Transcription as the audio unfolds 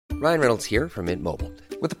Ryan Reynolds here from Mint Mobile.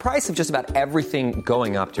 With the price of just about everything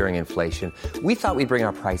going up during inflation, we thought we'd bring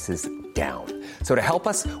our prices down. So to help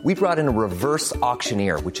us, we brought in a reverse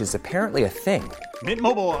auctioneer, which is apparently a thing. Mint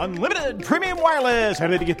Mobile Unlimited Premium Wireless. How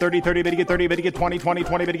to get 30, 30, bit to get 30, bit to get 20, 20,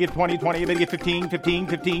 20, bit to get 20, 20, bit to get 15, 15,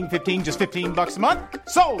 15, 15, just $15 a month?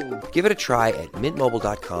 Sold! Give it a try at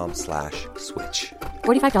mintmobile.com/switch.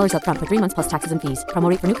 $45 up front for 3 months plus taxes and fees. Promo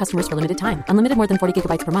rate for new customers for limited time. Unlimited more than 40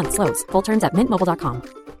 gigabytes per month. Slows full terms at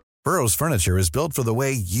mintmobile.com. Burrow's furniture is built for the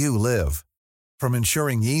way you live. From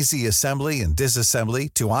ensuring easy assembly and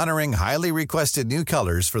disassembly to honoring highly requested new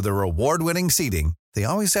colors for their award-winning seating, they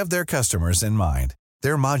always have their customers in mind.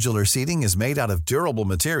 Their modular seating is made out of durable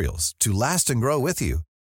materials to last and grow with you.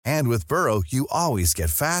 And with Burrow, you always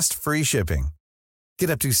get fast, free shipping.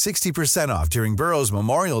 Get up to 60% off during Burrow's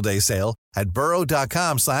Memorial Day sale at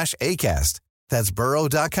burrow.com/ACAST. That's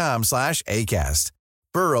burrow.com/ACAST.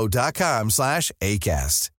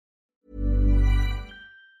 burrow.com/ACAST.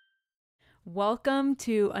 Welcome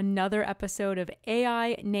to another episode of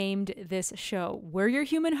AI Named This Show. We're your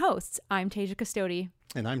human hosts. I'm Tasia Custodi.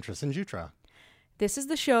 And I'm Tristan Jutra. This is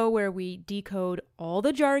the show where we decode all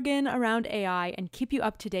the jargon around AI and keep you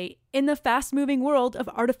up to date in the fast-moving world of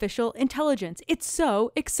artificial intelligence. It's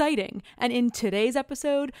so exciting. And in today's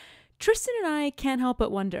episode, Tristan and I can't help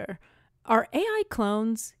but wonder, are AI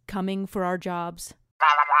clones coming for our jobs?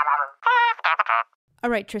 All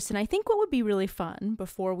right, Tristan, I think what would be really fun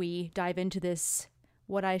before we dive into this,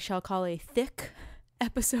 what I shall call a thick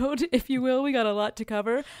episode, if you will, we got a lot to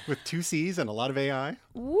cover. With 2 C's and a lot of AI.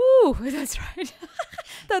 Woo, that's right.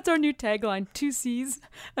 That's our new tagline, 2 C's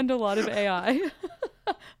and a lot of AI.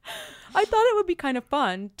 I thought it would be kind of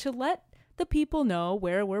fun to let the people know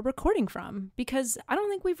where we're recording from, because I don't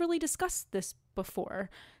think we've really discussed this before.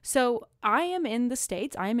 So I am in the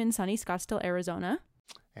States. I am in sunny Scottsdale, Arizona.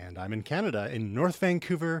 And I'm in Canada, in North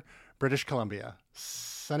Vancouver, British Columbia.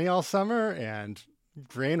 Sunny all summer and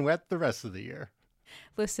gray and wet the rest of the year.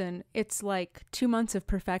 Listen, it's like 2 months of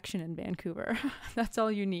perfection in Vancouver. That's all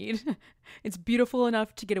you need. It's beautiful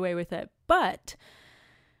enough to get away with it. But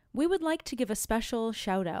we would like to give a special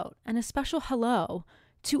shout out and a special hello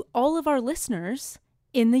to all of our listeners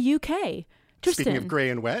in the UK. Tristan, speaking of gray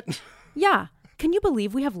and wet. Yeah. Can you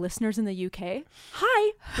believe we have listeners in the UK?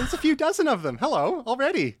 Hi. There's a few dozen of them. Hello,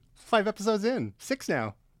 already. 5 episodes in. 6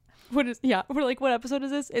 now. We're like, what episode is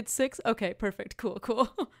this? It's 6? Okay, perfect. Cool.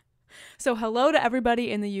 So hello to everybody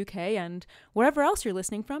in the UK and wherever else you're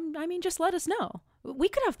listening from. I mean, just let us know. We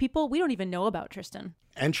could have people we don't even know about, Tristan.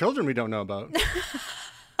 And children we don't know about.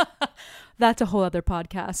 That's a whole other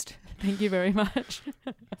podcast. Thank you very much.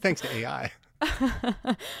 Thanks to AI.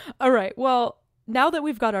 All right. Well, now that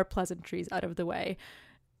we've got our pleasantries out of the way,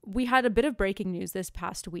 we had a bit of breaking news this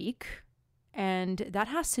past week, and that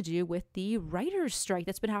has to do with the writers' strike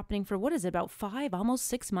that's been happening for, what is it, about 5, almost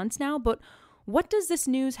 6 months now? But what does this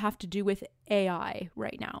news have to do with AI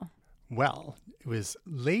right now? Well, it was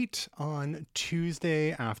late on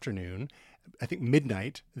Tuesday afternoon, I think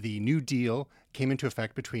midnight, the new deal came into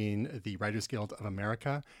effect between the Writers Guild of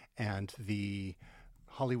America and the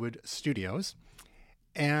Hollywood studios.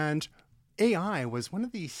 And AI was one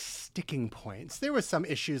of the sticking points. There were some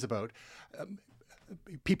issues about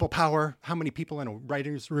people power, how many people in a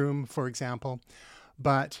writer's room, for example.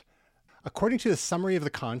 But according to the summary of the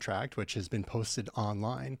contract, which has been posted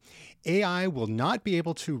online, AI will not be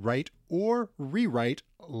able to write or rewrite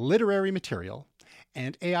literary material,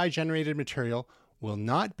 and AI-generated material will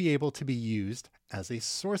not be able to be used as a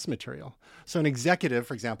source material. So an executive,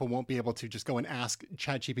 for example, won't be able to just go and ask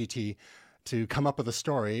ChatGPT to come up with a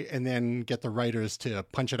story and then get the writers to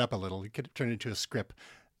punch it up a little, turn it into a script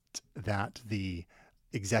that the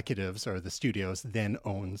executives or the studios then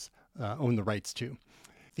own the rights to.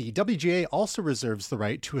 The WGA also reserves the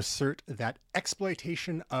right to assert that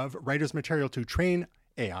exploitation of writers' material to train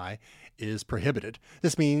AI is prohibited.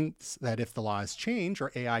 This means that if the laws change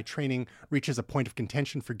or AI training reaches a point of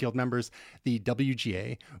contention for guild members, the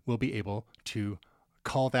WGA will be able to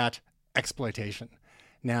call that exploitation.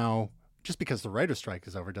 Now, just because the writer's strike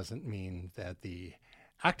is over doesn't mean that the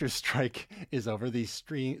actors' strike is over, the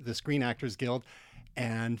Screen Actors Guild.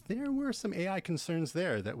 And there were some AI concerns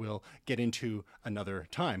there that we'll get into another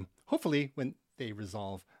time, hopefully when they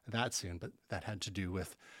resolve that soon. But that had to do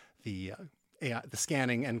with the AI, the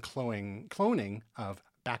scanning and cloning of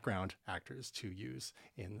background actors to use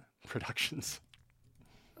in productions.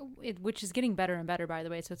 Which is getting better and better, by the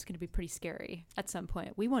way, so it's going to be pretty scary at some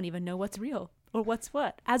point. We won't even know what's real or what's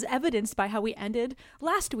what, as evidenced by how we ended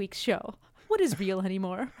last week's show. What is real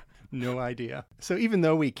anymore? No idea. So even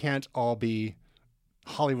though we can't all be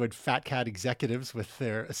Hollywood fat cat executives with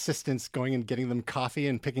their assistants going and getting them coffee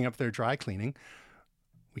and picking up their dry cleaning.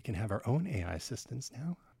 We can have our own AI assistants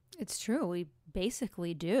now. It's true. We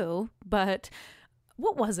basically do. But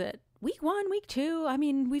what was it? Week 1, week 2? I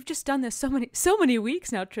mean, we've just done this so many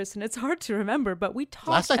weeks now, Tristan. It's hard to remember, but we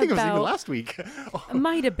talked I think it was even last week.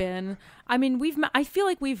 Might have been. I mean, I feel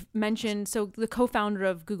like we've mentioned, so the co-founder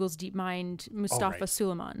of Google's DeepMind, Mustafa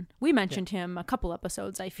Suleyman, we mentioned him a couple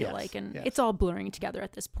episodes, I feel like, and it's all blurring together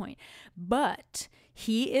at this point. But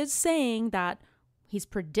he is saying that he's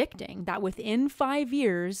predicting that within 5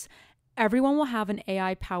 years, everyone will have an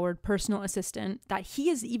AI-powered personal assistant that he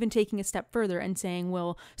is even taking a step further and saying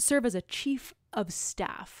will serve as a chief of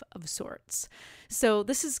staff of sorts. So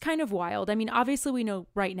this is kind of wild. I mean, obviously we know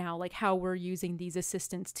right now like how we're using these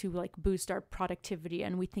assistants to like boost our productivity,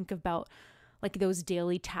 and we think about like those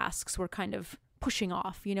daily tasks we're kind of pushing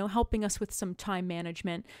off, you know, helping us with some time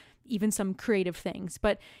management, even some creative things.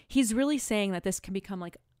 But he's really saying that this can become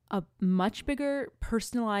like a much bigger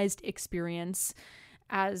personalized experience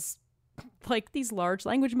as like these large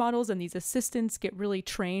language models and these assistants get really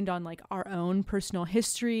trained on like our own personal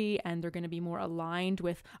history, and they're going to be more aligned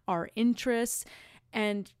with our interests.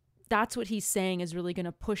 And that's what he's saying is really going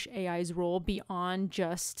to push AI's role beyond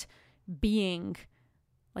just being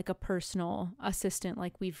like a personal assistant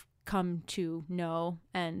like we've come to know,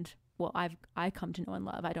 and well, I come to know and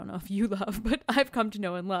love. I don't know if you love, but I've come to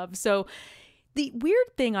know and love. So the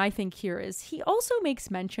weird thing I think here is he also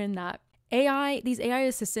makes mention that these AI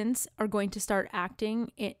assistants are going to start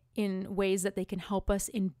acting in ways that they can help us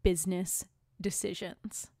in business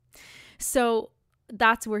decisions. So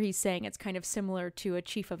that's where he's saying it's kind of similar to a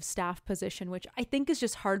chief of staff position, which I think is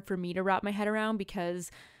just hard for me to wrap my head around,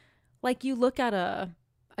 because like you look at a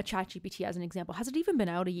ChatGPT as an example. Has it even been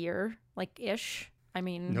out a year, like ish? I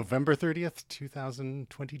mean, November 30th,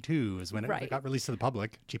 2022 is when it got released to the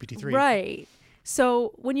public, GPT-3. Right.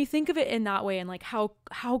 So when you think of it in that way and like how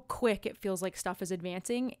quick it feels like stuff is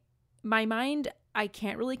advancing, my mind, I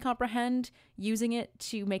can't really comprehend using it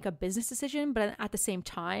to make a business decision. But at the same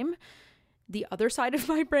time, the other side of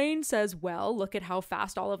my brain says, well, look at how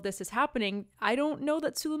fast all of this is happening. I don't know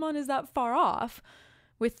that Suleyman is that far off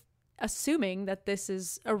with assuming that this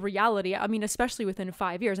is a reality. I mean, especially within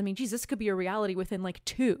 5 years. I mean, geez, this could be a reality within like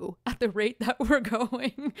 2 at the rate that we're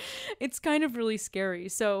going. It's kind of really scary.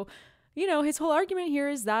 So, you know, his whole argument here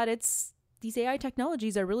is that these AI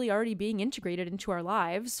technologies are really already being integrated into our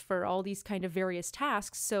lives for all these kind of various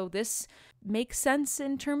tasks. So this makes sense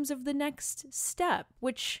in terms of the next step,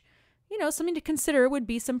 which, you know, something to consider would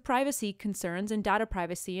be some privacy concerns and data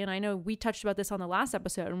privacy. And I know we touched about this on the last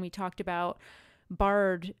episode when we talked about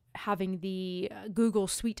Bard having the Google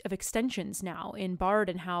suite of extensions now in Bard,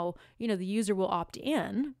 and how, you know, the user will opt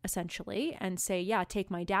in essentially and say, yeah,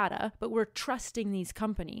 take my data, but we're trusting these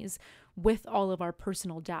companies with all of our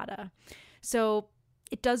personal data. So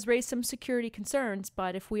it does raise some security concerns,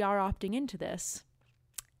 but if we are opting into this,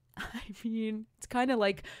 I mean, it's kind of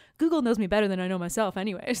like Google knows me better than I know myself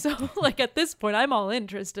anyway. So like at this point, I'm all in,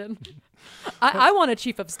 Tristan. I want a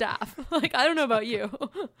chief of staff. Like, I don't know about you.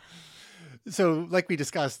 So like we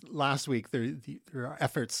discussed last week, there are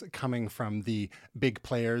efforts coming from the big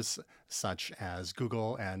players such as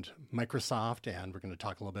Google and Microsoft, and we're going to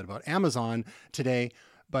talk a little bit about Amazon today.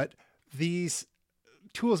 But these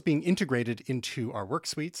tools being integrated into our work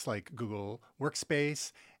suites like Google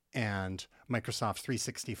Workspace and Microsoft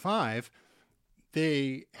 365,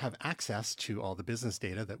 they have access to all the business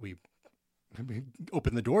data that we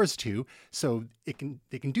open the doors to, so they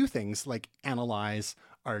can do things like analyze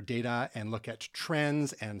our data and look at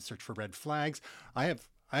trends and search for red flags. I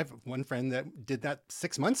have one friend that did that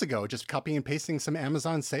 6 months ago, just copying and pasting some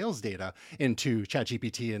Amazon sales data into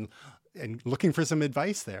ChatGPT and looking for some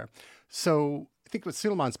advice there. So I think what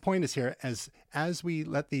Suleyman's point is here, as we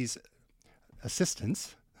let these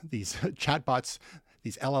assistants, these chatbots,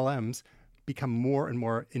 these LLMs, become more and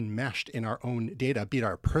more enmeshed in our own data, be it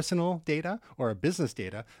our personal data or our business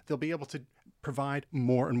data, they'll be able to provide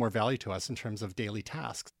more and more value to us in terms of daily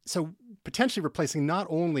tasks. So potentially replacing not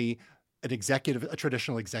only a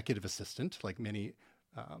traditional executive assistant, like many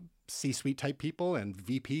C-suite type people and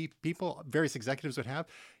VP people, various executives would have,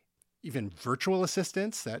 even virtual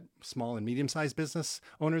assistants that small and medium-sized business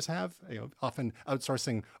owners have, often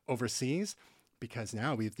outsourcing overseas. Because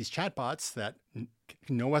now we have these chatbots that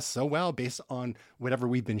know us so well based on whatever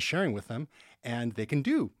we've been sharing with them, and they can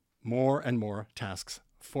do more and more tasks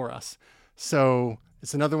for us. So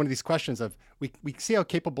it's another one of these questions of we see how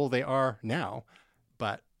capable they are now,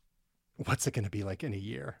 but what's it going to be like in a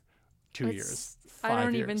year? 2 years, I 5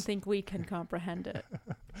 don't years. even think we can comprehend it.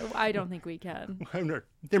 I don't think we can.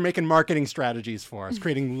 They're making marketing strategies for us,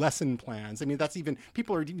 creating lesson plans. I mean,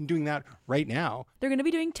 people are even doing that right now. They're going to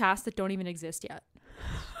be doing tasks that don't even exist yet.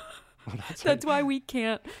 Well, That's why we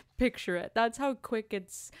can't picture it. That's how quick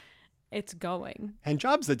it's going. And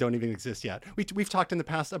jobs that don't even exist yet. We've talked in the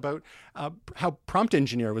past about how prompt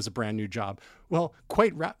engineer was a brand new job. Well,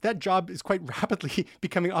 that job is quite rapidly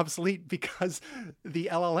becoming obsolete because the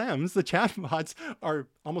LLMs, the chatbots, are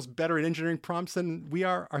almost better at engineering prompts than we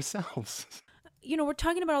are ourselves. We're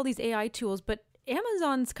talking about all these AI tools, but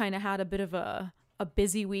Amazon's kind of had a bit of a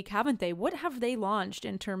busy week, haven't they? What have they launched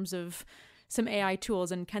in terms of some AI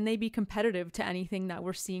tools, and can they be competitive to anything that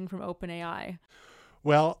we're seeing from OpenAI?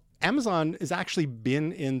 Well, Amazon has actually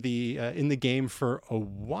been in the game for a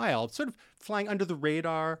while, sort of flying under the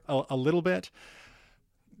radar a little bit,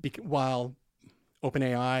 while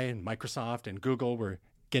OpenAI and Microsoft and Google were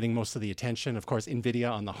getting most of the attention. Of course,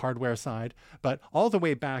 NVIDIA on the hardware side. But all the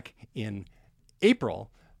way back in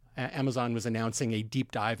April, Amazon was announcing a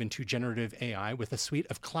deep dive into generative AI with a suite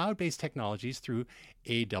of cloud-based technologies through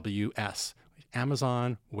AWS,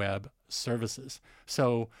 Amazon Web Services.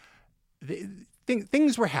 So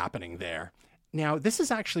things were happening there. Now, this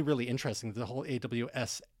is actually really interesting, the whole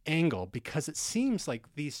AWS angle, because it seems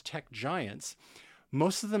like these tech giants,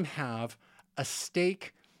 most of them have a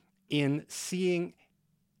stake in seeing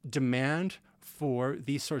demand for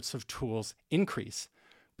these sorts of tools increase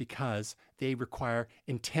because they require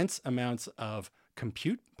intense amounts of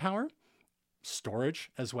compute power,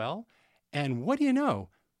 storage as well. And what do you know?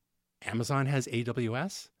 Amazon has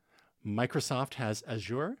AWS, Microsoft has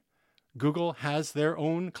Azure, Google has their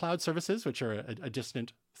own cloud services, which are a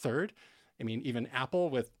distant third. I mean, even Apple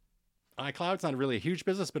with iCloud's not really a huge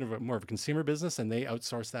business, but more of a consumer business, and they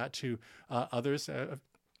outsource that to others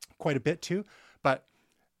quite a bit too. But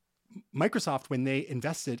Microsoft, when they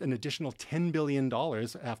invested an additional $10 billion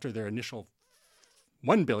after their initial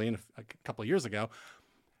 $1 billion a couple of years ago,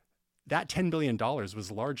 that $10 billion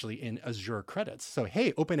was largely in Azure credits. So,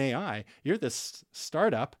 hey, OpenAI, you're this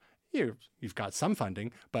startup. You've got some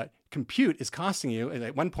funding, but compute is costing you. And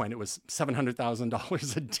at one point, it was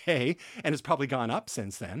 $700,000 a day, and it's probably gone up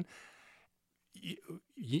since then.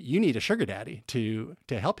 You need a sugar daddy to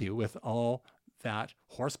help you with all that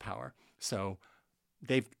horsepower. So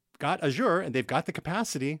they've got Azure, and they've got the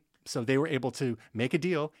capacity. So they were able to make a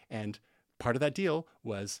deal, and part of that deal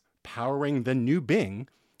was powering the new Bing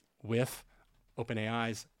with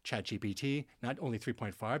OpenAI's ChatGPT, not only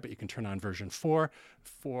 3.5, but you can turn on version 4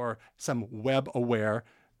 for some web-aware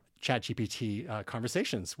ChatGPT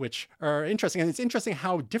conversations, which are interesting. And it's interesting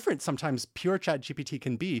how different sometimes pure ChatGPT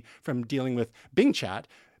can be from dealing with Bing Chat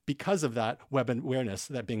because of that web awareness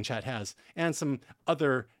that Bing Chat has, and some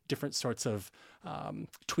other different sorts of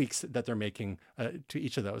tweaks that they're making to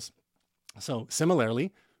each of those. So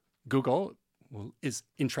similarly, Google is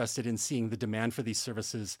interested in seeing the demand for these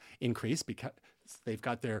services increase because they've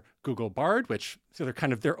got their Google Bard, which so they're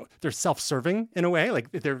kind of they're self-serving in a way, like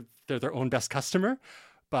they're their own best customer.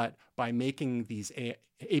 But by making these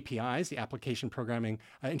APIs, the application programming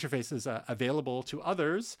interfaces, available to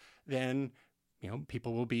others, then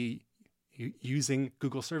people will be using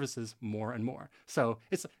Google services more and more. So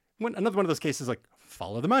it's another one of those cases like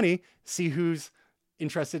follow the money, see who's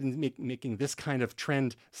interested in making this kind of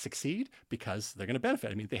trend succeed because they're going to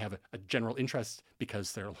benefit. I mean, they have a general interest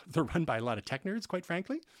because they're run by a lot of tech nerds, quite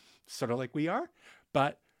frankly, sort of like we are.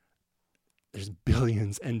 But there's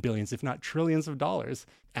billions and billions, if not trillions of dollars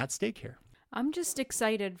at stake here. I'm just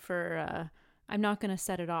excited for, I'm not going to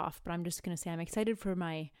set it off, but I'm just going to say I'm excited for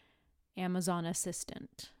my Amazon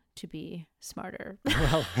assistant to be smarter.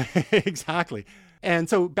 Well, exactly. And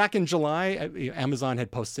so back in July, Amazon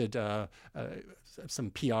had posted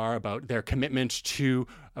some PR about their commitment to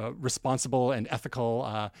responsible and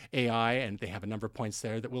ethical AI, and they have a number of points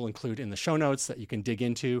there that we'll include in the show notes that you can dig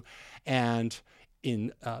into. And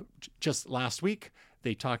in just last week,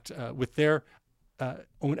 they talked with their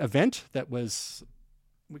own event that we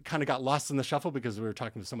kind of got lost in the shuffle because we were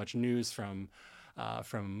talking to so much news from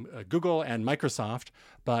Google and Microsoft,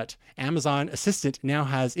 but Amazon Assistant now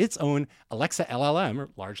has its own Alexa LLM, or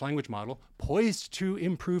large language model, poised to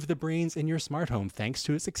improve the brains in your smart home thanks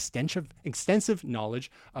to its extensive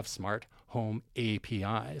knowledge of smart home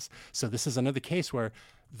APIs. So this is another case where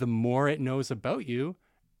the more it knows about you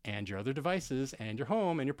and your other devices and your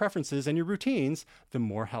home and your preferences and your routines, the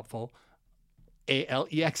more helpful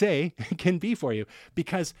Alexa can be for you.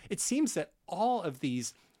 Because it seems that all of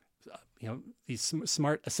these these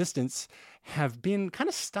smart assistants have been kind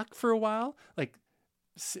of stuck for a while. Like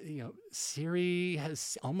Siri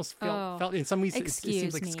has almost felt in some ways it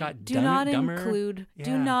seems like it's got do not dumber.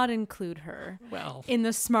 Do not include her in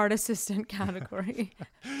the smart assistant category.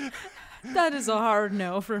 That is a hard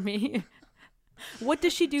no for me. What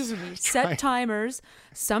does she do for me? Set timers.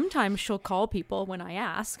 Sometimes she'll call people when I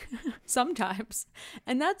ask. Sometimes.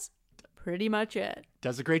 And that's pretty much it.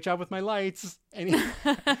 Does a great job with my lights. And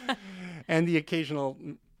the occasional,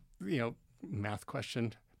 math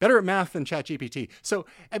question. Better at math than ChatGPT. So,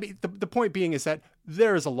 I mean, the point being is that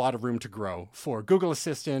there is a lot of room to grow for Google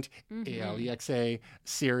Assistant, Alexa,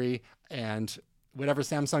 Siri, and whatever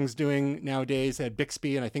Samsung's doing nowadays at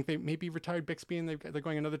Bixby, and I think they maybe retired Bixby and they're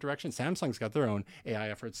going another direction. Samsung's got their own AI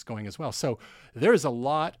efforts going as well. So there's a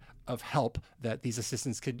lot of help that these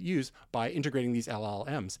assistants could use by integrating these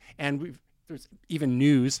LLMs. And there's even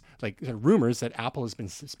news, like rumors that Apple has been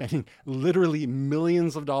spending literally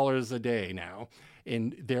millions of dollars a day now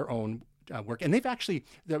in their own work. And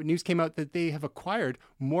the news came out that they have acquired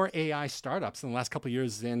more AI startups in the last couple of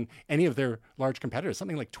years than any of their large competitors,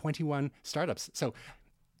 something like 21 startups. So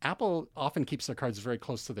Apple often keeps their cards very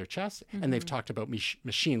close to their chest, and they've talked about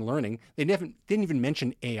machine learning. They didn't even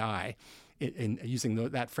mention AI in using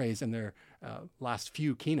that phrase in their last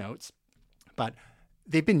few keynotes, but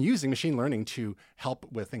they've been using machine learning to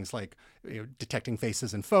help with things like detecting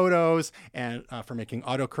faces in photos and for making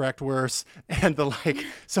autocorrect worse and the like.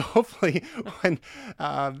 So hopefully when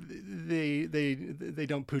they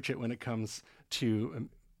don't pooch it when it comes to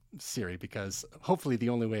Siri, because hopefully the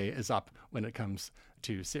only way is up when it comes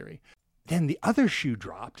to Siri. Then the other shoe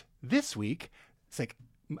dropped this week. It's like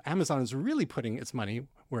Amazon is really putting its money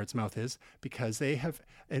where its mouth is, because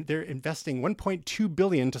they're investing $1.2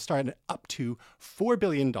 billion to start up to $4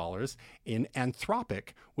 billion in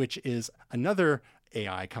Anthropic, which is another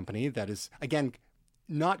AI company that is, again,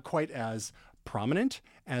 not quite as prominent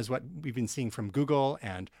as what we've been seeing from Google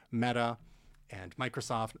and Meta and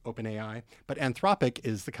Microsoft, OpenAI. But Anthropic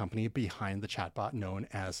is the company behind the chatbot known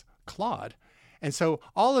as Claude. And so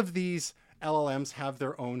all of these LLMs have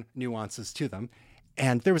their own nuances to them.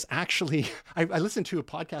 And there was actually, I listened to a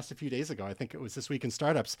podcast a few days ago, I think it was This Week in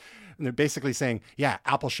Startups, and they're basically saying, yeah,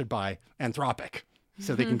 Apple should buy Anthropic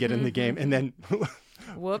so they can get in the game. And then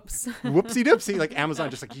whoopsie doopsie, like Amazon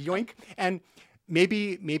just like yoink. And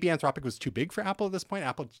maybe Anthropic was too big for Apple at this point.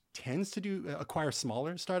 Apple tends to acquire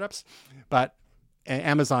smaller startups, but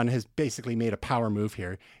Amazon has basically made a power move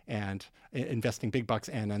here and investing big bucks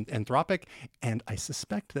in Anthropic. And I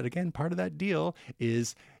suspect that, again, part of that deal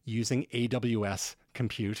is using AWS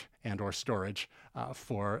compute and or storage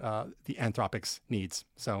for the Anthropic's needs.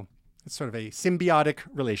 So it's sort of a symbiotic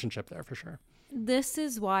relationship there for sure. This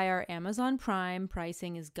is why our Amazon Prime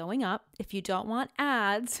pricing is going up. If you don't want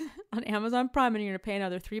ads on Amazon Prime and you're going to pay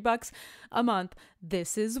another $3 a month,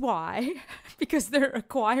 this is why. Because they're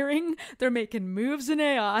making moves in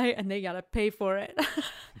AI and they got to pay for it.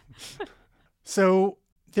 So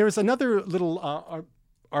there's another little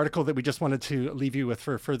article that we just wanted to leave you with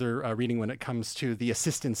for further reading when it comes to the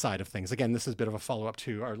assistant side of things. Again, this is a bit of a follow-up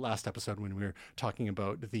to our last episode when we were talking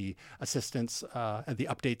about the assistants and the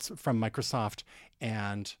updates from Microsoft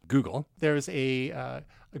and Google. There's a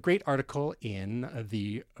great article in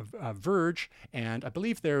the Verge, and I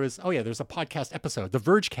believe there's a podcast episode, the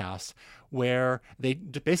Vergecast, where they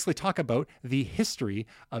basically talk about the history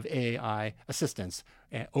of AI assistants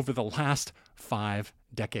over the last 5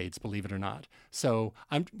 decades, believe it or not. So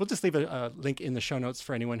we'll just leave a link in the show notes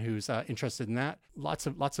for anyone who's interested in that. Lots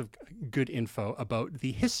of good info about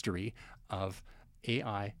the history of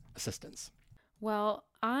AI assistants. Well,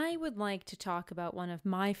 I would like to talk about one of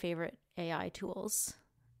my favorite AI tools.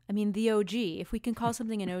 I mean, the OG, if we can call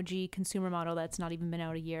something an OG consumer model that's not even been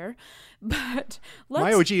out a year. But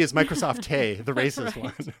my OG is Microsoft Tay, the racist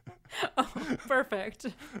one. Oh, perfect.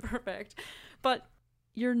 But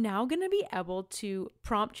you're now going to be able to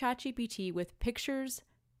prompt ChatGPT with pictures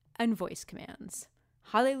and voice commands.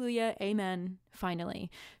 Hallelujah. Amen.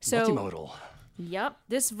 Finally. So, multimodal. Yep.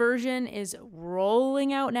 This version is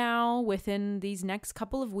rolling out now within these next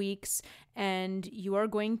couple of weeks, and you are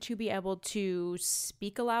going to be able to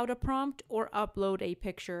speak aloud a prompt or upload a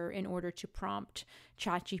picture in order to prompt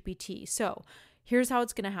ChatGPT. So here's how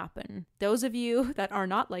it's going to happen. Those of you that are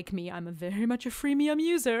not like me, I'm very much a freemium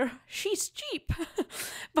user. She's cheap.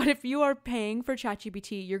 But if you are paying for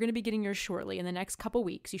ChatGPT, you're going to be getting yours shortly. In the next couple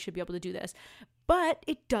weeks, you should be able to do this. But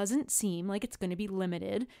it doesn't seem like it's going to be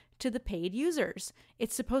limited to the paid users.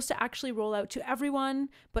 It's supposed to actually roll out to everyone,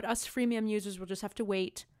 but us freemium users will just have to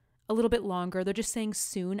wait a little bit longer. They're just saying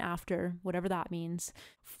soon after, whatever that means.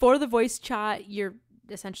 For the voice chat, you're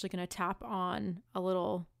essentially going to tap on a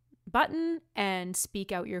little button and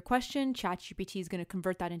speak out your question. ChatGPT is going to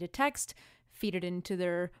convert that into text, feed it into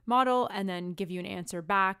their model, and then give you an answer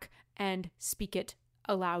back and speak it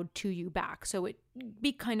aloud to you back. So it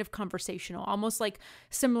be kind of conversational, almost like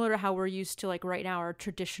similar to how we're used to like right now our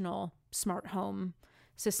traditional smart home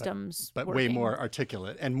systems, but way more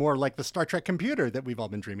articulate and more like the Star Trek computer that we've all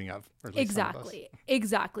been dreaming of. Or at least some of us.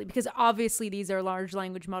 Exactly. Because obviously these are large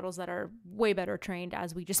language models that are way better trained,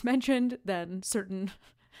 as we just mentioned, than certain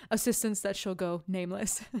assistants that shall go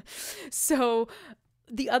nameless. So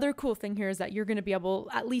the other cool thing here is that you're going to be able,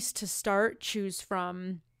 at least to start, choose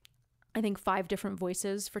from, I think, 5 different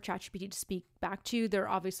voices for ChatGPT to speak back to you. They're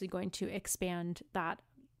obviously going to expand that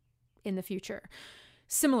in the future.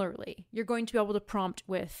 Similarly, you're going to be able to prompt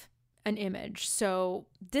with an image. So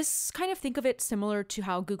this kind of, think of it similar to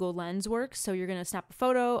how Google Lens works. So you're going to snap a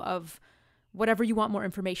photo of whatever you want more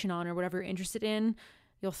information on or whatever you're interested in.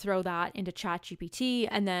 You'll throw that into ChatGPT,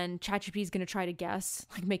 and then ChatGPT is going to try to guess,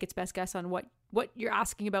 like make its best guess on what you're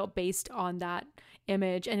asking about based on that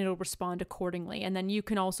image, and it'll respond accordingly. And then you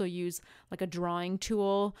can also use like a drawing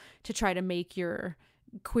tool to try to make your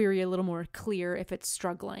query a little more clear if it's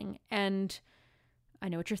struggling. And I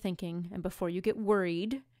know what you're thinking. And before you get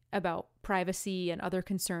worried about privacy and other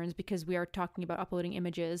concerns, because we are talking about uploading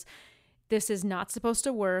images, this is not supposed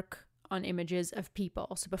to work on images of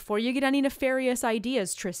people. So before you get any nefarious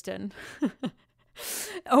ideas, Tristan,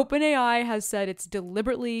 OpenAI has said it's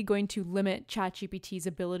deliberately going to limit ChatGPT's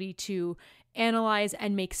ability to analyze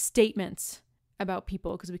and make statements about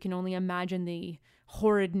people, because we can only imagine the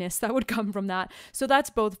horridness that would come from that. So that's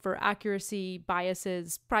both for accuracy,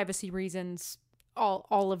 biases, privacy reasons,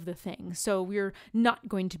 all of the things. So we're not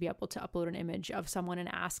going to be able to upload an image of someone and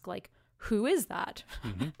ask like, who is that?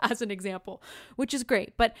 As an example, which is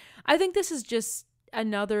great. But I think this is just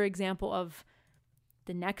another example of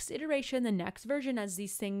the next iteration, the next version, as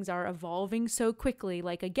these things are evolving so quickly.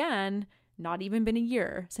 Like, again, not even been a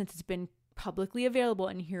year since it's been publicly available,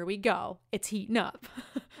 and here we go. It's heating up.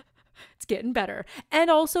 It's getting better.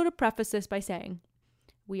 And also to preface this by saying,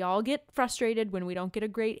 we all get frustrated when we don't get a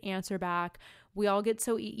great answer back. We all get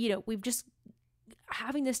so, we've just,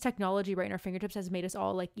 having this technology right in our fingertips has made us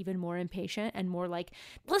all like even more impatient and more like,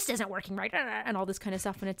 this isn't working right, and all this kind of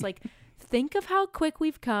stuff. And it's like, think of how quick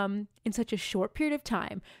we've come in such a short period of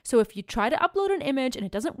time. So if you try to upload an image and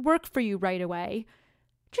it doesn't work for you right away,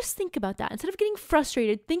 just think about that. Instead of getting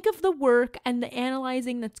frustrated, think of the work and the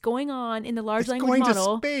analyzing that's going on in the large language model. It's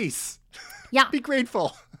going to space. Yeah. Be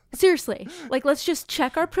grateful. Seriously, like, let's just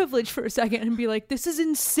check our privilege for a second and be like, this is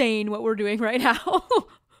insane what we're doing right now.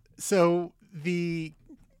 So the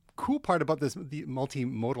cool part about this, the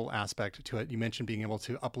multimodal aspect to it, you mentioned being able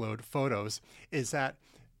to upload photos, is that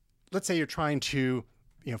let's say you're trying to,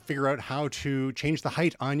 figure out how to change the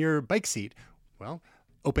height on your bike seat. Well,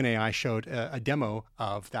 OpenAI showed a demo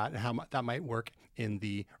of that and how that might work in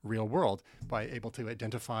the real world by able to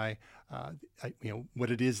identify,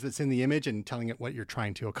 what it is that's in the image and telling it what you're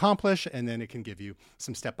trying to accomplish. And then it can give you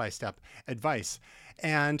some step-by-step advice.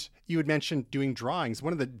 And you had mentioned doing drawings.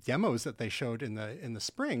 One of the demos that they showed in the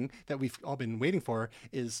spring that we've all been waiting for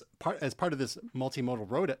is as part of this multimodal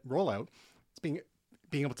rollout. It's being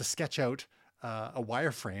able to sketch out a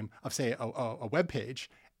wireframe of, say, a web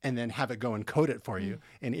page, and then have it go and code it for you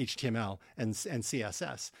in HTML and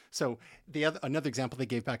CSS. So another example they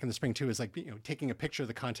gave back in the spring too is like, taking a picture of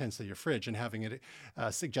the contents of your fridge and having it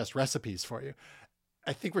suggest recipes for you.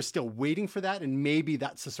 I think we're still waiting for that, and maybe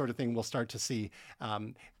that's the sort of thing we'll start to see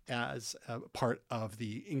as a part of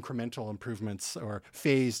the incremental improvements or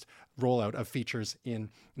phased rollout of features in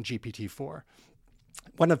GPT-4.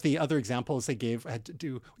 One of the other examples they gave had to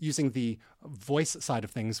do using the voice side of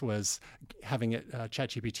things was having it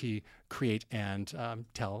ChatGPT create and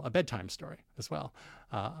tell a bedtime story as well.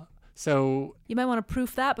 So you might want to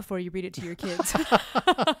proof that before you read it to your kids.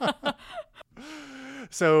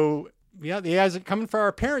 So yeah, the AIs are coming for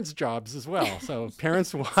our parents' jobs as well. So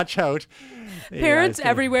parents, watch out. Parents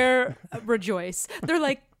everywhere rejoice. They're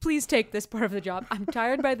like, please take this part of the job. I'm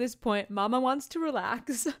tired by this point. Mama wants to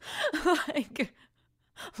relax. Like,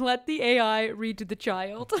 let the AI read to the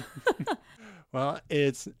child. Well,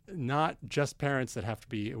 it's not just parents that have to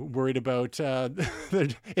be worried about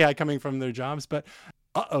the AI coming from their jobs, but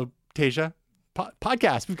Tasia,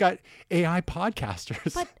 podcast. We've got AI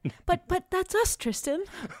podcasters. But that's us, Tristan.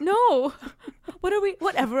 No.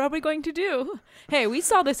 Whatever are we going to do? Hey, we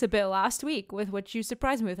saw this a bit last week with what you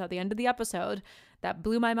surprised me with at the end of the episode. That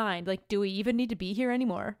blew my mind. Like, do we even need to be here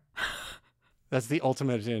anymore? That's the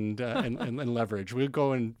ultimate in leverage. We'll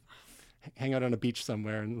go and hang out on a beach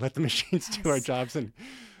somewhere and let the machines do our jobs and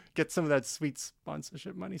get some of that sweet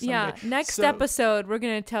sponsorship money someday. Yeah, next episode, we're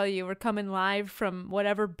going to tell you we're coming live from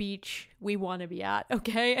whatever beach we want to be at,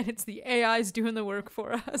 okay? And it's the AIs doing the work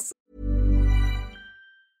for us.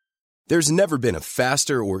 There's never been a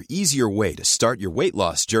faster or easier way to start your weight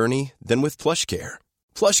loss journey than with PlushCare.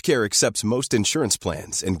 PlushCare accepts most insurance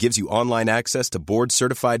plans and gives you online access to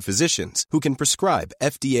board-certified physicians who can prescribe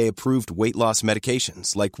FDA-approved weight loss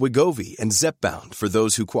medications like Wegovy and Zepbound for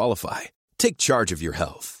those who qualify. Take charge of your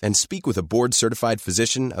health and speak with a board-certified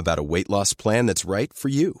physician about a weight loss plan that's right for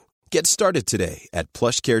you. Get started today at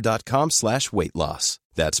plushcare.com/weight loss.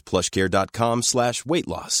 That's plushcare.com/weight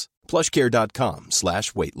loss.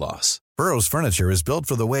 plushcare.com/weight loss. Burrow's furniture is built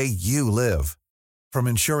for the way you live. From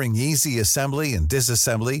ensuring easy assembly and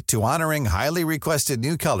disassembly to honoring highly requested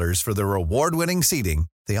new colors for their award-winning seating,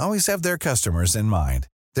 they always have their customers in mind.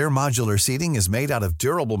 Their modular seating is made out of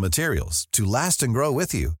durable materials to last and grow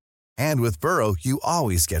with you. And with Burrow, you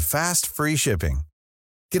always get fast, free shipping.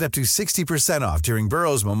 Get up to 60% off during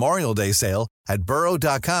Burrow's Memorial Day sale at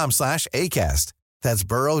burrow.com/ACAST. That's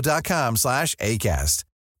burrow.com/ACAST.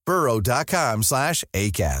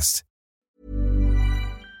 burrow.com/ACAST.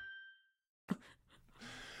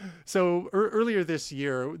 So earlier this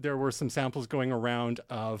year, there were some samples going around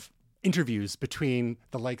of interviews between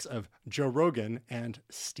the likes of Joe Rogan and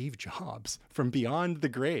Steve Jobs from beyond the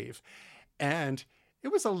grave. And it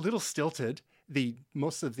was a little stilted.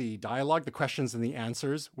 Most of the dialogue, the questions and the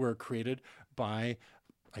answers were created by,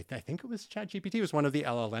 I think it was ChatGPT, it was one of the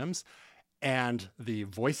LLMs. And the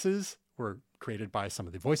voices were created by some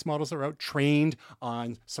of the voice models that were out, trained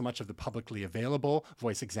on so much of the publicly available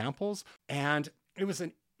voice examples. And it was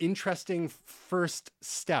an interesting first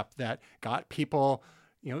step that got people,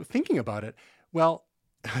 thinking about it. Well,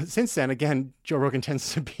 since then, again, Joe Rogan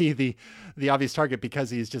tends to be the obvious target because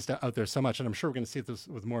he's just out there so much. And I'm sure we're going to see this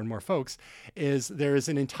with more and more folks, is there is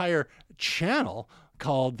an entire channel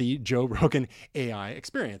called the Joe Rogan AI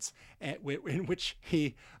Experience, in which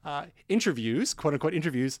he interviews, quote unquote,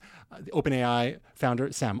 interviews the OpenAI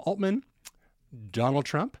founder Sam Altman, Donald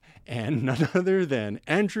Trump, and none other than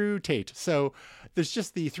Andrew Tate. So there's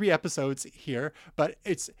just the 3 episodes here, but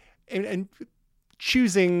it's and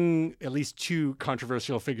choosing at least 2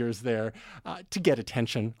 controversial figures there to get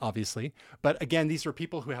attention, obviously. But again, these are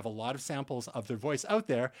people who have a lot of samples of their voice out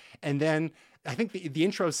there. And then I think the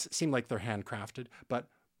intros seem like they're handcrafted, but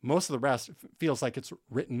most of the rest feels like it's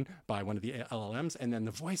written by one of the LLMs. And then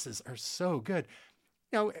the voices are so good.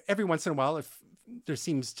 Every once in a while, if there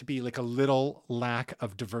seems to be like a little lack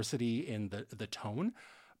of diversity in the tone,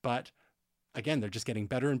 but again, they're just getting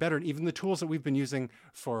better and better. And even the tools that we've been using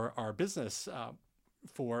for our business,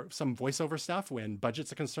 for some voiceover stuff, when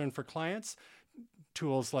budgets are concerned for clients,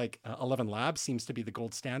 tools like 11 Labs seems to be the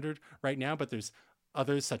gold standard right now, but there's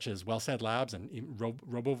others such as Wellsaid Labs and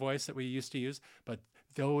RoboVoice that we used to use. But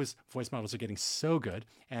those voice models are getting so good,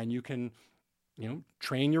 and you can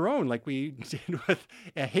train your own, like we did with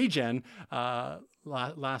HeyGen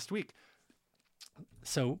last week.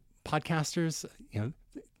 So podcasters,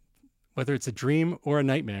 whether it's a dream or a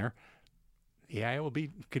nightmare, AI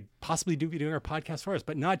could possibly be doing our podcast for us,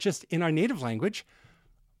 but not just in our native language,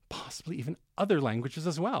 possibly even other languages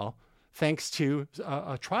as well, thanks to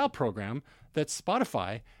a trial program that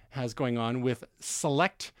Spotify has going on with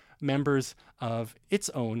select members of its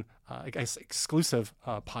own, exclusive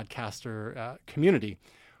podcaster community,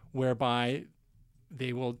 whereby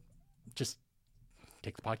they will just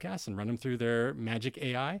take the podcast and run them through their magic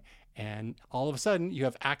AI, and all of a sudden you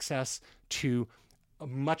have access to a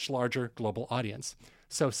much larger global audience.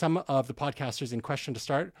 So some of the podcasters in question to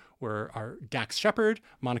start are Dax Shepard,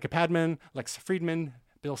 Monica Padman, Lex Friedman,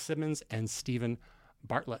 Bill Simmons, and Stephen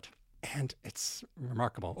Bartlett. And it's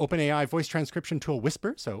remarkable. OpenAI voice transcription tool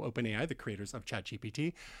Whisper. So OpenAI, the creators of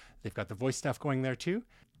ChatGPT, they've got the voice stuff going there too.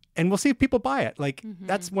 And we'll see if people buy it.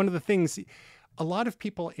 That's one of the things. A lot of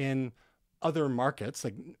people in other markets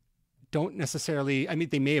don't necessarily,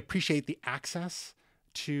 they may appreciate the access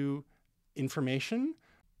to information,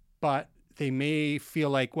 but they may feel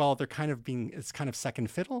like, well, it's kind of second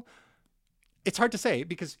fiddle. It's hard to say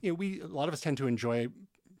because a lot of us tend to enjoy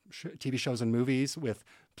TV shows and movies with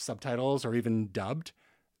subtitles or even dubbed.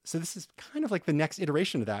 So this is kind of like the next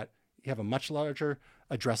iteration of that. You have a much larger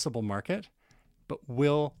addressable market, but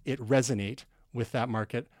will it resonate with that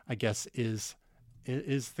market, I guess, is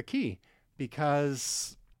the key,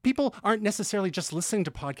 because people aren't necessarily just listening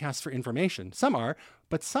to podcasts for information. Some are,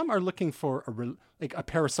 but some are looking for a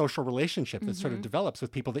parasocial relationship that sort of develops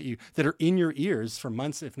with people that are in your ears for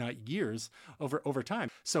months, if not years, over time.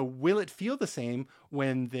 So will it feel the same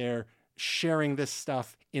when they're sharing this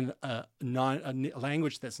stuff in a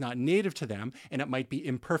language that's not native to them, and it might be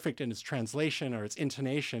imperfect in its translation or its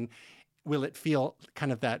intonation, will it feel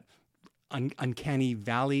kind of that uncanny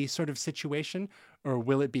valley sort of situation, or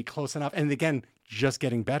will it be close enough? And again, just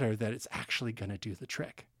getting better that it's actually going to do the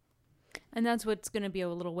trick. And that's what's going to be a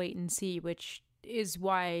little wait and see, which is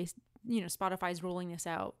why, Spotify's rolling this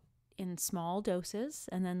out in small doses,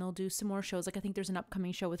 and then they'll do some more shows. Like I think there's an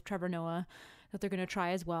upcoming show with Trevor Noah that they're going to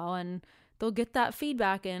try as well, and they'll get that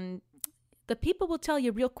feedback, and the people will tell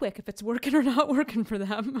you real quick if it's working or not working for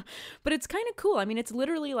them. But it's kind of cool. I mean, it's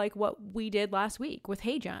literally like what we did last week with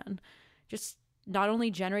Hey John. Just not only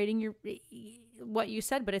generating what you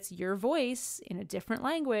said, but it's your voice in a different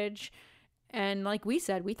language. And like we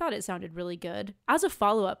said, we thought it sounded really good. As a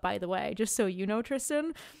follow-up, by the way, just so you know,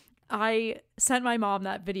 Tristan, I sent my mom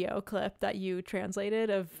that video clip that you translated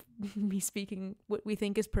of me speaking what we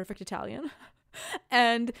think is perfect Italian.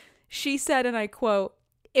 And she said, and I quote,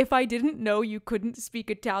 "If I didn't know you couldn't speak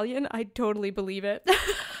Italian, I'd totally believe it."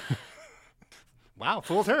 Wow,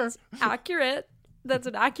 fooled her. It's accurate. That's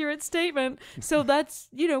an accurate statement. So that's,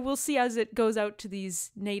 we'll see as it goes out to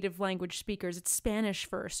these native language speakers. It's Spanish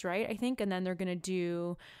first, right? I think. And then they're going to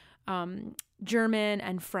do German,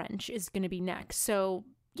 and French is going to be next. So,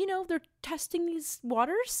 they're testing these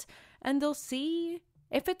waters and they'll see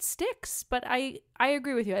if it sticks. But I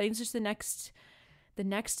agree with you. I think it's just the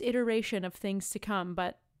next iteration of things to come.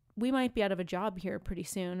 But we might be out of a job here pretty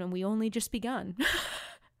soon, and we only just begun.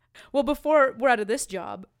 Well, before we're out of this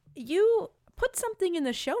job, you put something in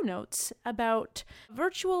the show notes about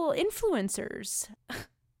virtual influencers.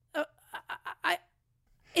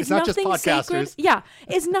 It's not just podcasters. Sacred? Yeah.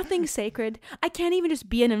 Is nothing sacred? I can't even just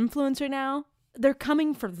be an influencer now. They're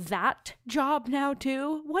coming for that job now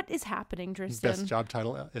too. What is happening, Tristan? Best job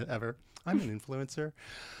title ever. I'm an influencer.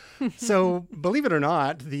 So believe it or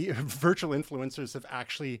not, the virtual influencers have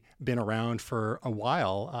actually been around for a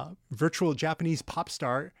while. Virtual Japanese pop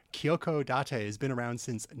star Kyoko Date has been around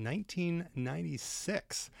since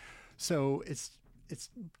 1996. So it's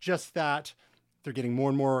just that they're getting more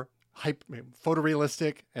and more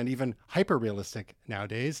photorealistic and even hyper-realistic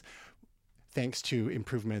nowadays, thanks to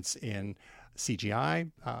improvements in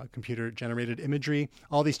CGI, computer-generated imagery.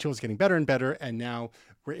 All these tools getting better and better, and now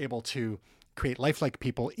we're able to create lifelike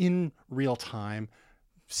people in real time,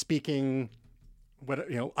 speaking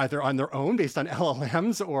either on their own based on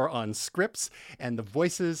LLMs or on scripts, and the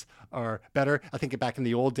voices are better. I think back in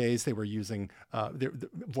the old days, they were using their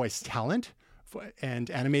voice talent and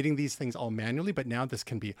animating these things all manually, but now this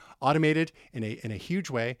can be automated in a huge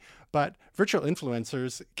way. But virtual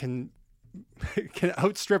influencers can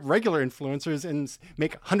outstrip regular influencers and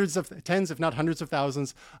make tens, if not hundreds of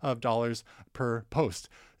thousands of dollars per post.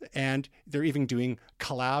 And they're even doing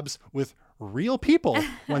collabs with real people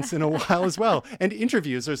once in a while as well. And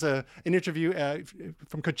interviews. There's an interview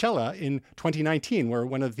from Coachella in 2019 where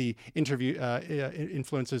one of the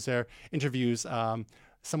influencers there interviews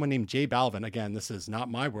someone named J Balvin. Again, this is not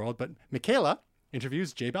my world, but Michaela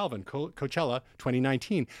interviews J Balvin, Coachella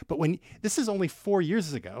 2019. But this is only 4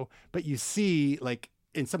 years ago, but you see, like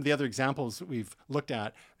in some of the other examples that we've looked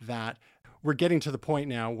at, that we're getting to the point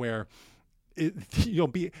now where you'll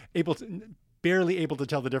be barely able to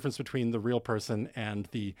tell the difference between the real person and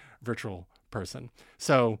the virtual person.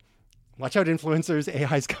 So watch out, influencers.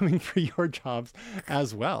 AI is coming for your jobs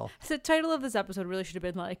as well. The title of this episode really should have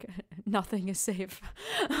been like, "Nothing is safe."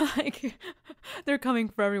 Like, they're coming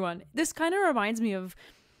for everyone. This kind of reminds me of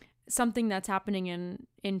something that's happening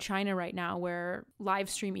in China right now, where live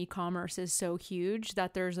stream e-commerce is so huge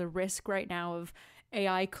that there's a risk right now of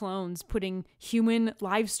AI clones putting human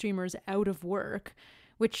live streamers out of work,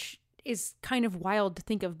 which is kind of wild to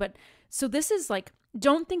think of. But so this is like,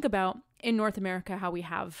 don't think about in North America how we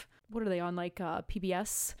have, what are they on, like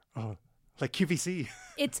PBS? Oh, like QVC.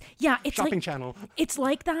 It's shopping like, channel. It's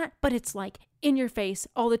like that, but it's like in your face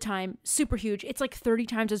all the time, super huge. It's like 30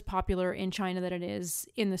 times as popular in China than it is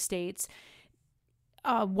in the States.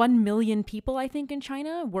 1 million people, I think, in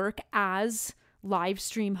China work as live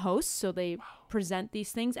stream hosts. So they present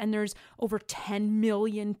these things, and there's over 10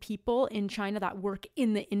 million people in China that work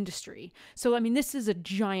in the industry. So, I mean, this is a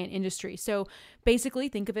giant industry. So basically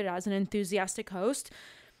think of it as an enthusiastic host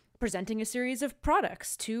presenting a series of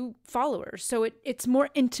products to followers. So it's more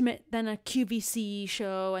intimate than a QVC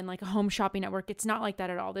show and like a home shopping network. It's not like that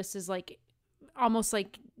at all. This is like almost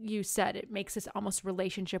like you said, it makes this almost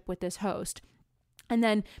relationship with this host. And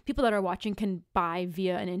then people that are watching can buy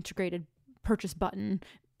via an integrated purchase button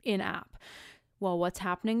in app. Well, what's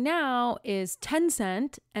happening now is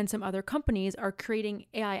Tencent and some other companies are creating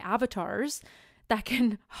AI avatars that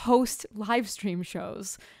can host live stream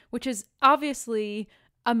shows, which is obviously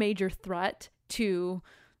a major threat to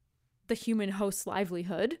the human host's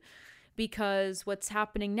livelihood, because what's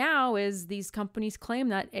happening now is these companies claim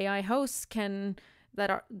that AI hosts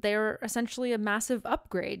they're essentially a massive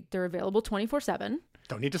upgrade. They're available 24/7.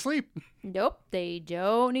 Don't need to sleep. Nope, they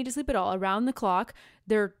don't need to sleep at all. Around the clock.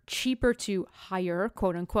 They're cheaper to hire,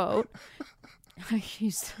 quote unquote.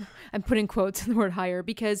 I'm putting quotes in the word hire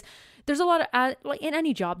because there's a lot of, like in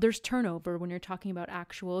any job, there's turnover when you're talking about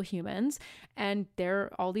actual humans. And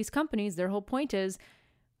all these companies, their whole point is,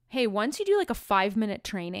 hey, once you do like a 5-minute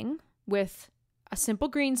training with a simple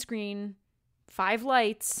green screen, 5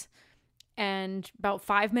 lights, and about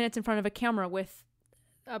 5 minutes in front of a camera with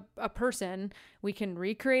a person, we can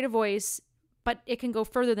recreate a voice, but it can go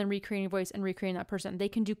further than recreating a voice and recreating that person. They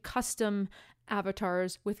can do custom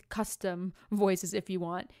avatars with custom voices if you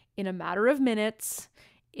want in a matter of minutes.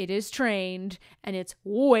 It is trained, and it's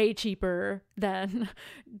way cheaper than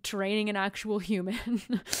training an actual human,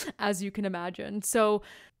 as you can imagine. So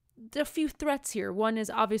a few threats here. One is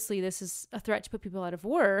obviously this is a threat to put people out of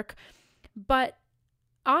work, but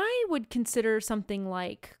I would consider something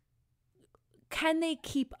like, can they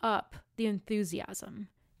keep up the enthusiasm?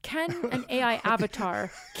 Can an AI avatar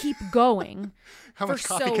keep going? How much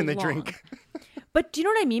coffee can they drink? But do you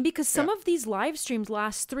know what I mean? Because some of these live streams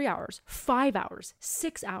last 3 hours, 5 hours,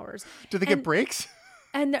 6 hours. Do they get breaks?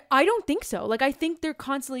 And I don't think so. Like, I think they're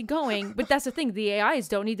constantly going. But that's the thing. The AIs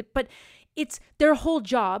don't need to. But it's their whole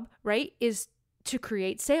job, right, is to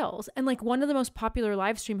create sales. And like one of the most popular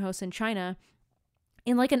live stream hosts in China,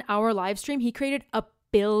 in like an hour live stream, he created $1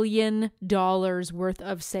 billion worth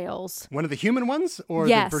of sales. One of the human ones or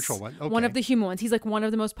the virtual one? Okay. One of the human ones. He's like one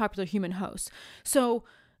of the most popular human hosts. So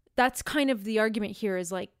that's kind of the argument here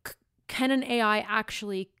is like, can an AI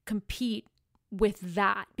actually compete with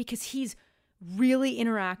that? Because he's really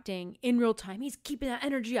interacting in real time. He's keeping that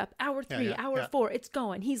energy up. Hour 3, hour 4, it's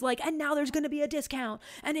going. He's like, and now there's going to be a discount.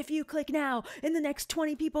 And if you click now, in the next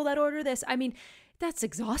 20 people that order this, I mean, that's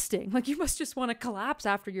exhausting. Like you must just want to collapse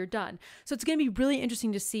after you're done. So it's going to be really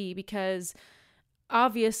interesting to see because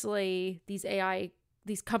obviously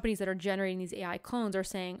these companies that are generating these AI clones are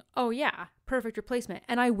saying, oh yeah, perfect replacement.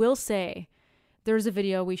 And I will say there's a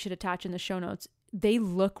video we should attach in the show notes. They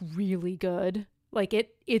look really good. Like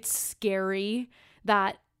it's scary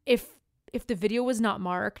that if the video was not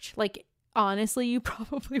marked, like honestly, you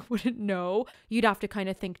probably wouldn't know. You'd have to kind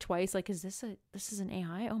of think twice. Like, this is an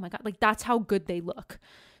AI? Oh my God. Like that's how good they look.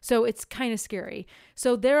 So it's kind of scary.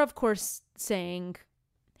 So they're of course saying,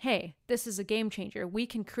 hey, this is a game changer. We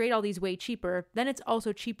can create all these way cheaper. Then it's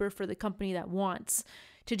also cheaper for the company that wants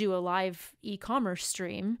to do a live e-commerce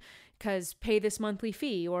stream because pay this monthly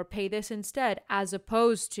fee or pay this instead, as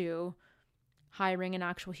opposed to hiring an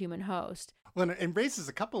actual human host. Well, and it raises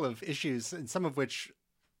a couple of issues, and some of which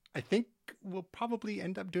I think we'll probably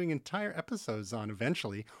end up doing entire episodes on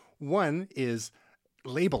eventually. One is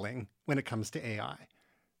labeling when it comes to AI,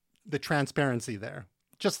 the transparency there,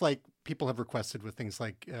 just like people have requested with things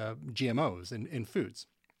like GMOs in foods.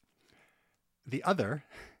 The other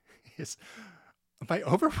is by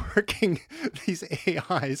overworking these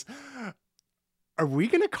AIs, are we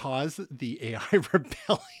going to cause the AI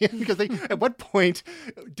rebellion? Because at what point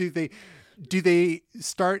do they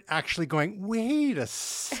start actually going, wait a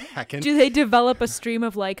second? Do they develop a stream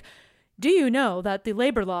of like, do you know that the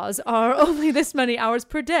labor laws are only this many hours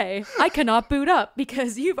per day? I cannot boot up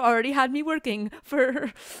because you've already had me working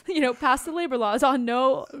for, past the labor laws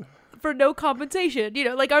for no compensation.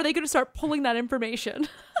 Like, are they going to start pulling that information?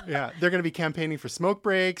 Yeah, they're going to be campaigning for smoke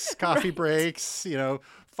breaks, coffee breaks,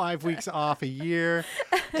 5 weeks off a year.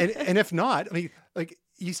 And if not, I mean, like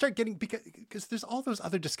you start getting, because there's all those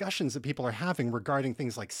other discussions that people are having regarding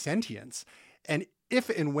things like sentience. And if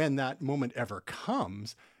and when that moment ever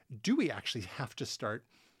comes, do we actually have to start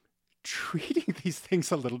treating these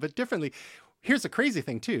things a little bit differently? Here's the crazy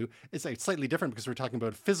thing too, it's like slightly different because we're talking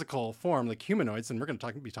about physical form like humanoids, and we're going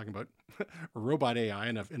to be talking about robot AI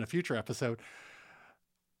in a future episode.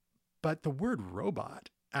 But the word robot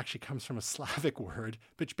actually comes from a Slavic word,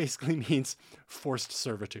 which basically means forced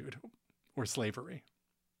servitude or slavery.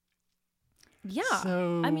 Yeah.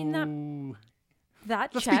 So, I mean,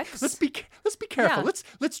 that checks. Let's be careful. Yeah.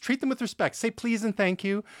 Let's treat them with respect. Say please and thank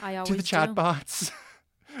you to the chatbots.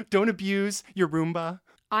 Don't abuse your Roomba.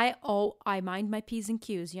 I mind my P's and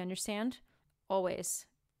Q's, you understand? Always.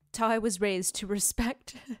 It's how I was raised, to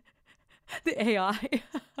respect the AI.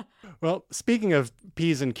 Well, speaking of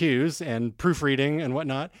P's and Q's and proofreading and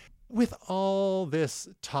whatnot, with all this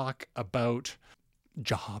talk about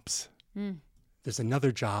jobs, there's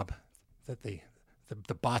another job that the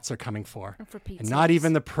the bots are coming for. For Pete's And not sakes.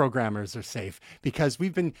 even the programmers are safe, because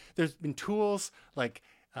there's been tools like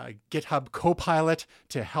GitHub Copilot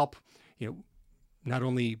to help, not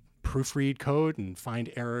only proofread code and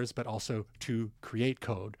find errors, but also to create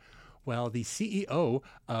code. Well, the CEO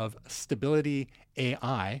of Stability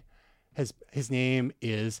AI, his name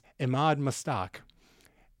is Imad Mustaq.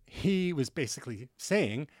 He was basically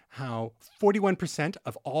saying how 41%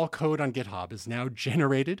 of all code on GitHub is now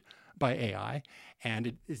generated by AI,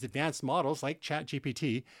 and his advanced models like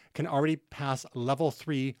ChatGPT can already pass level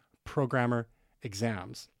 3 programmer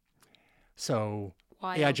exams. So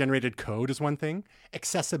Wild. AI-generated code is one thing.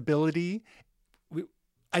 Accessibility.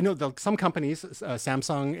 I know some companies,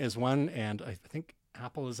 Samsung is one, and I think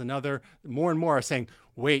Apple is another. More and more are saying,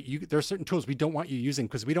 wait, there are certain tools we don't want you using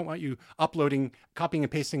because we don't want you uploading, copying and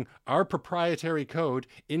pasting our proprietary code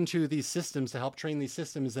into these systems to help train these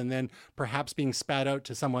systems, and then perhaps being spat out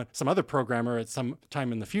to some other programmer at some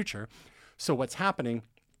time in the future. So what's happening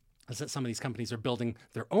is that some of these companies are building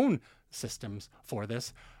their own systems for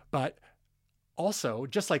this, but also,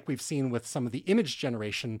 just like we've seen with some of the image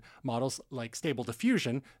generation models like Stable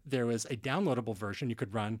Diffusion, there was a downloadable version you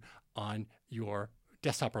could run on your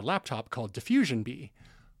desktop or laptop called Diffusion B.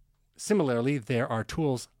 Similarly, there are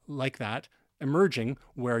tools like that emerging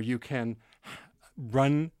where you can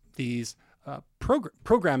run these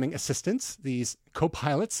programming assistants, these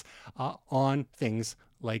copilots, on things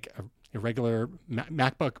like a regular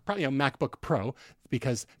MacBook, probably a MacBook Pro,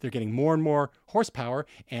 because they're getting more and more horsepower.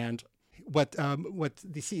 And what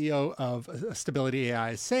the CEO of Stability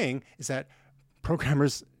AI is saying is that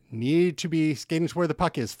programmers need to be skating to where the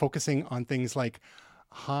puck is, focusing on things like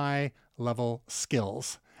high-level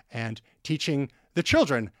skills and teaching the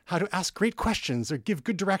children how to ask great questions or give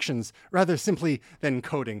good directions rather simply than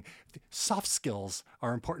coding. Soft skills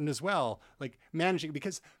are important as well, like managing,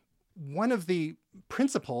 because one of the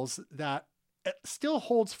principles that still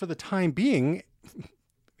holds for the time being,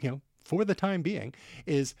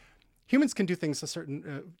 is humans can do things to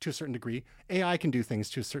a certain degree. AI can do things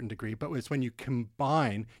to a certain degree, but it's when you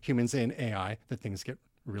combine humans and AI that things get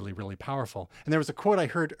really, really powerful. And there was a quote I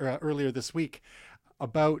heard earlier this week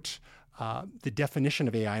about the definition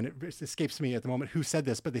of AI, and it escapes me at the moment who said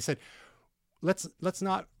this, but they said, let's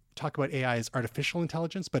not talk about AI as artificial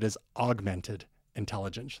intelligence, but as augmented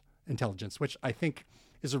intelligence, which I think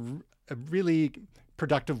is a really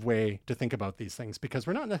productive way to think about these things, because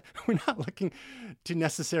we're not looking to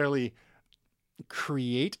necessarily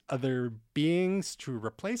create other beings to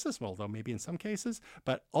replace us, although maybe in some cases,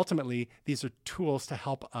 but ultimately these are tools to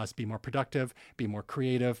help us be more productive, be more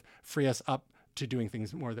creative, free us up to doing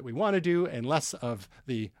things more that we want to do, and less of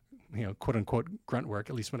the quote unquote grunt work,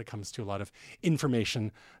 at least when it comes to a lot of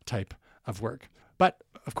information type of work. But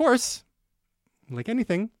of course, like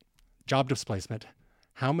anything, job displacement.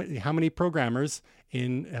 How many programmers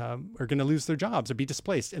are going to lose their jobs or be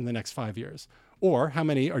displaced in the next 5 years? Or how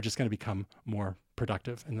many are just going to become more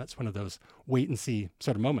productive? And that's one of those wait and see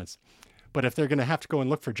sort of moments. But if they're going to have to go and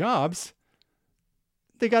look for jobs,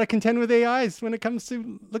 they got to contend with AIs when it comes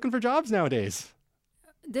to looking for jobs nowadays.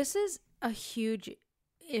 This is a huge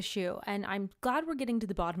issue, and I'm glad we're getting to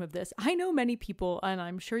the bottom of this. I know many people, and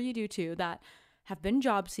I'm sure you do too, that have been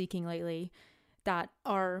job seeking lately that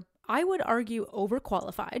are, I would argue,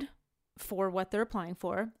 overqualified for what they're applying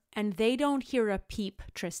for, and they don't hear a peep,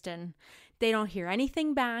 Tristan. They don't hear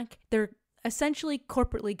anything back. They're essentially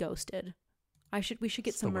corporately ghosted. We should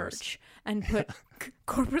get some merch and put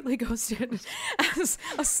corporately ghosted as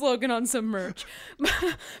a slogan on some merch.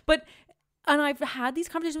 And I've had these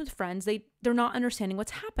conversations with friends. They're not understanding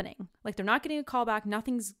what's happening. Like, they're not getting a call back.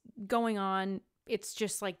 Nothing's going on. It's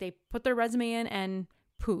just like they put their resume in and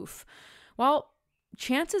poof. Well,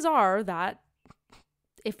 chances are that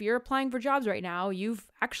if you're applying for jobs right now, you've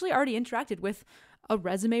actually already interacted with a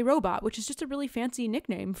resume robot, which is just a really fancy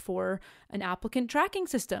nickname for an applicant tracking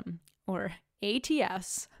system, or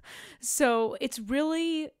ATS. So it's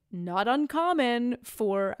really not uncommon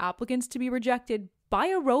for applicants to be rejected by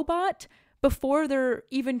a robot before they're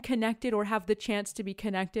even connected or have the chance to be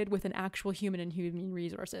connected with an actual human and human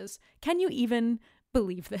resources. Can you even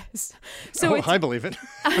believe this? So I believe it.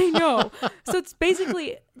 I know. So it's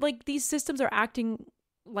basically like these systems are acting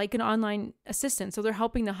like an online assistant. So they're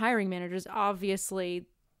helping the hiring managers. Obviously,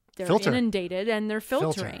 they're inundated and they're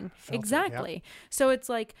filtering. Exactly. Yep. So it's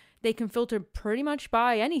like they can filter pretty much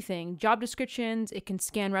by anything. Job descriptions, it can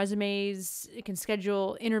scan resumes, it can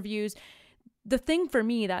schedule interviews. The thing for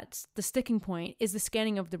me that's the sticking point is the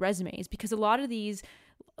scanning of the resumes, because a lot of these,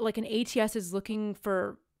 like an ATS is looking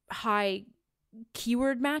for high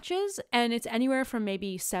keyword matches, and it's anywhere from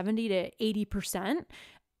maybe 70 to 80%.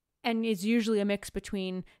 and is usually a mix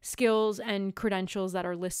between skills and credentials that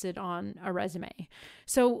are listed on a resume.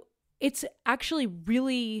 So it's actually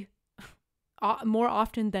really more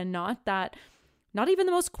often than not that not even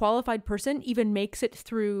the most qualified person even makes it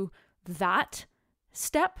through that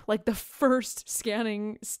step, like the first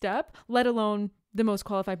scanning step, let alone the most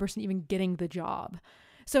qualified person even getting the job.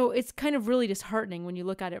 So it's kind of really disheartening when you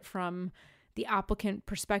look at it from the applicant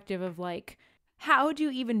perspective of like, how do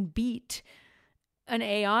you even beat an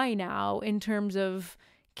AI now in terms of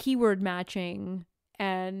keyword matching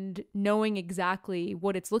and knowing exactly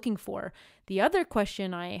what it's looking for? The other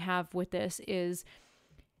question I have with this is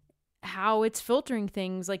how it's filtering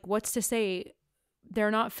things. Like, what's to say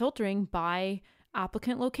they're not filtering by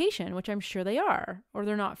applicant location, which I'm sure they are, or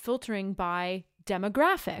they're not filtering by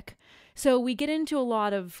demographic. So we get into a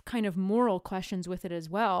lot of kind of moral questions with it as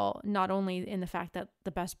well, not only in the fact that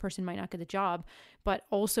the best person might not get the job, but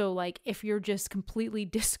also like if you're just completely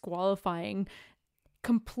disqualifying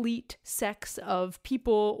complete sex of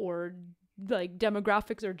people or like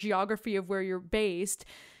demographics or geography of where you're based,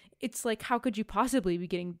 it's like, how could you possibly be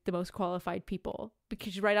getting the most qualified people?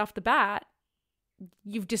 Because right off the bat,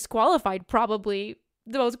 you've disqualified probably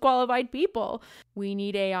the most qualified people. We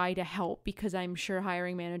need AI to help because I'm sure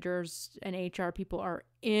hiring managers and HR people are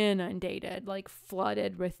inundated, like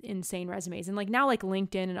flooded with insane resumes. And like now, like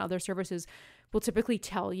LinkedIn and other services will typically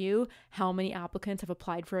tell you how many applicants have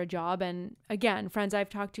applied for a job. And again, friends I've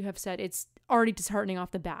talked to have said it's already disheartening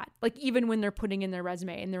off the bat. Like even when they're putting in their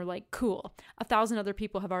resume and they're like, cool, 1,000 other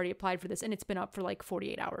people have already applied for this and it's been up for like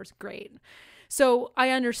 48 hours. Great. So I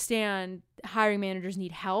understand hiring managers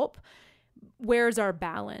need help. Where's our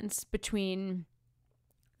balance between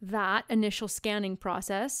that initial scanning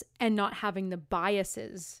process and not having the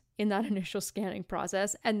biases in that initial scanning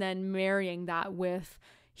process, and then marrying that with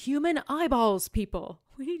human eyeballs, people?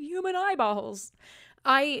 We need human eyeballs.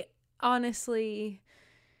 I honestly,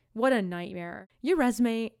 what a nightmare. Your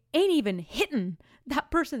resume ain't even hitting that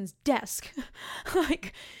person's desk.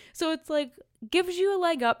 Like, so it's like, gives you a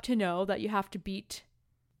leg up to know that you have to beat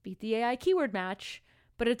the AI keyword match,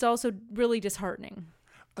 but it's also really disheartening.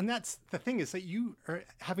 And that's the thing, is that you are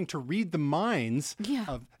having to read the minds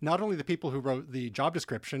of not only the people who wrote the job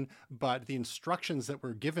description, but the instructions that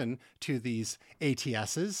were given to these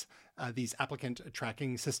ATSs, these applicant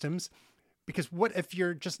tracking systems. Because what if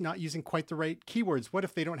you're just not using quite the right keywords? What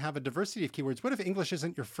if they don't have a diversity of keywords? What if English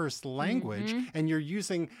isn't your first language and you're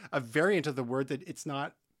using a variant of the word that it's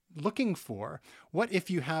not looking for? What if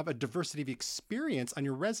you have a diversity of experience on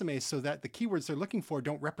your resume so that the keywords they're looking for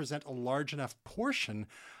don't represent a large enough portion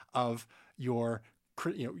of your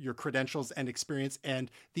credentials and experience,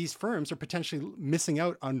 and these firms are potentially missing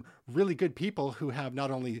out on really good people who have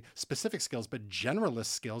not only specific skills but generalist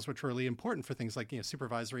skills, which are really important for things like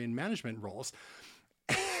supervisory and management roles.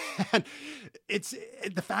 And it's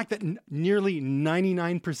the fact that nearly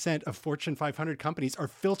 99% of Fortune 500 companies are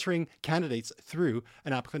filtering candidates through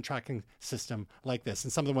an applicant tracking system like this.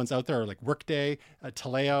 And some of the ones out there are like Workday,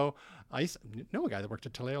 Taleo. I used to know a guy that worked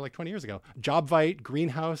at Taleo like 20 years ago. JobVite,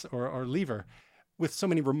 Greenhouse, or Lever. With so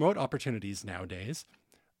many remote opportunities nowadays,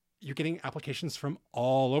 you're getting applications from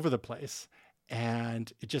all over the place.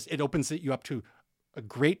 And it opens you up to a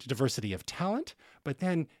great diversity of talent, but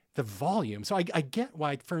then the volume. So I get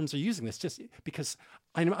why firms are using this, just because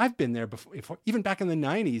I know I've been there before, even back in the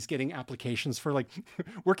 90s, getting applications for like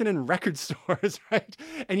working in record stores, right?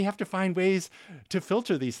 And you have to find ways to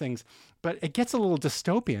filter these things. But it gets a little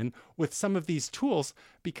dystopian with some of these tools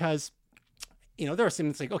because, there are some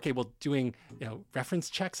things like, okay, well, doing, reference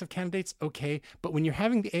checks of candidates, okay. But when you're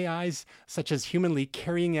having the AIs, such as Humanly,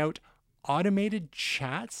 carrying out automated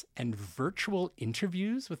chats and virtual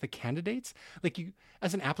interviews with the candidates, like you,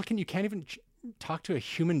 as an applicant, you can't even talk to a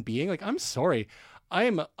human being. Like, I'm sorry.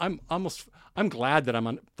 I'm glad that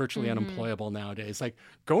I'm virtually unemployable nowadays. Like,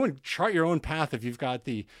 go and chart your own path if you've got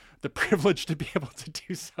the privilege to be able to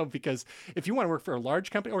do so. Because if you want to work for a large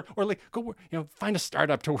company, or like go, find a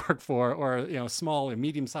startup to work for, or small and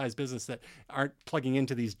medium-sized business that aren't plugging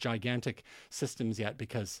into these gigantic systems yet.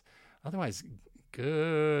 Because otherwise,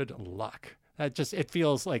 good luck. It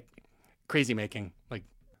feels like crazy making. Like,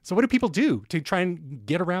 so what do people do to try and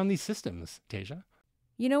get around these systems, Tasia?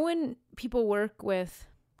 When people work with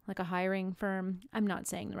like a hiring firm, I'm not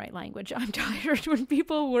saying the right language. I'm tired when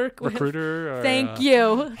people work with recruiter. Or, thank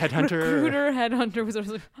you. Headhunter. Headhunter was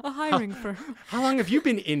a hiring firm. How long have you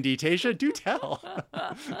been indie, Tasia? Do tell.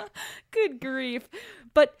 Good grief.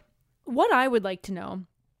 But what I would like to know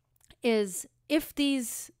is if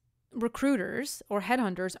these recruiters or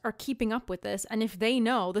headhunters are keeping up with this, and if they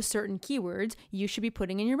know the certain keywords you should be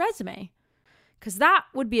putting in your resume, because that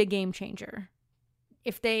would be a game changer.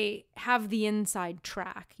 if they have the inside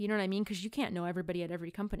track, you know what I mean? Because you can't know everybody at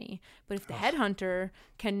every company. But if the headhunter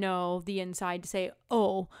can know the inside to say,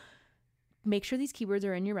 oh, make sure these keywords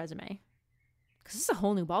are in your resume. Because this is a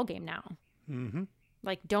whole new ballgame now. Mm-hmm.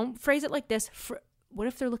 Like, don't phrase it like this. What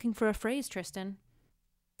if they're looking for a phrase, Tristan?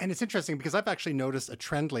 And it's interesting because I've actually noticed a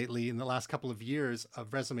trend lately in the last couple of years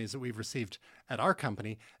of resumes that we've received at our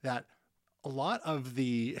company that a lot of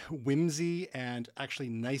the whimsy and actually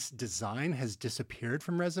nice design has disappeared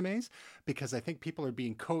from resumes because I think people are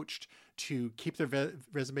being coached to keep their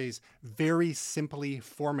resumes very simply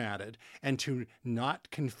formatted and to not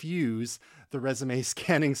confuse the resume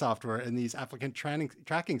scanning software and these applicant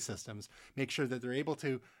tracking systems. Make sure that they're able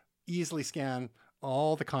to easily scan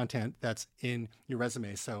all the content that's in your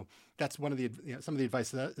resume. So that's one of the some of the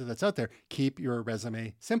advice that's out there. Keep your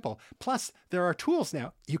resume simple. Plus, there are tools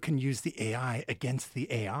now. You can use the AI against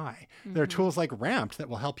the AI. Mm-hmm. There are tools like Ramped that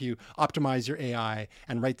will help you optimize your AI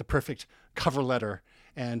and write the perfect cover letter.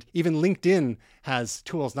 And even LinkedIn has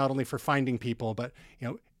tools not only for finding people, but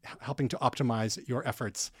helping to optimize your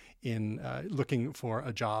efforts in looking for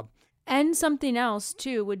a job. And something else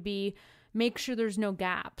too would be make sure there's no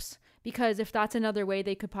gaps. Because if that's another way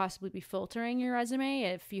they could possibly be filtering your resume,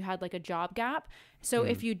 if you had like a job gap. So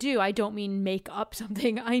if you do, I don't mean make up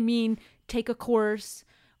something. I mean, take a course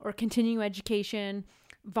or continue education,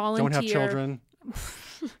 volunteer. Don't have children.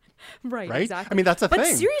 Right, exactly. I mean, that's a thing. But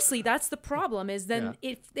seriously, that's the problem is then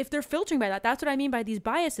if they're filtering by that, that's what I mean by these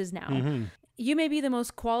biases now. Mm-hmm. You may be the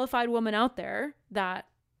most qualified woman out there that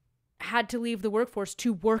had to leave the workforce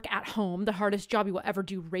to work at home, the hardest job you will ever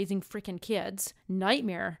do, raising freaking kids.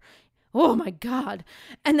 Nightmare. Oh my God.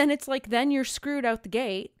 And then it's like, then you're screwed out the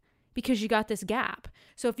gate because you got this gap.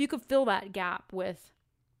 So if you could fill that gap with,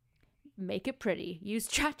 make it pretty, use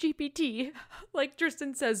ChatGPT, like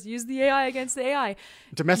Tristan says, use the AI against the AI.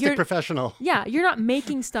 Domestic professional. Yeah, you're not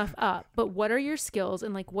making stuff up, but what are your skills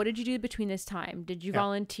and like, what did you do between this time? Did you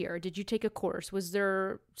volunteer? Did you take a course? Was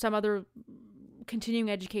there some other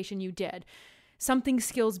continuing education you did? Something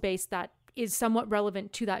skills-based that is somewhat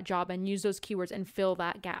relevant to that job, and use those keywords and fill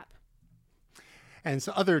that gap. And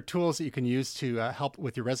so other tools that you can use to help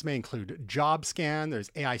with your resume include JobScan.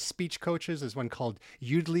 There's AI speech coaches. There's one called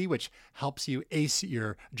Udly, which helps you ace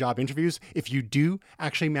your job interviews if you do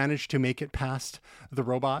actually manage to make it past the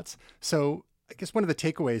robots. So I guess one of the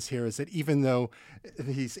takeaways here is that even though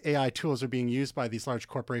these AI tools are being used by these large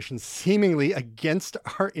corporations seemingly against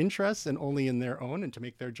our interests and only in their own and to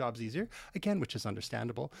make their jobs easier, again, which is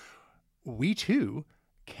understandable, we too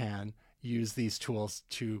can use these tools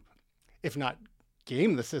to, if not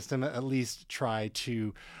game the system, at least try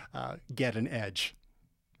to get an edge,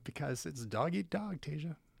 because it's dog eat dog,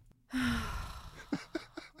 Tasia.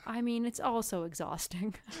 I mean, it's also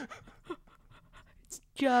exhausting. It's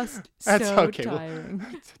just That's so okay. tiring.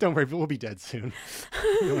 Don't worry, we'll be dead soon.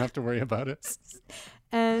 You don't have to worry about it.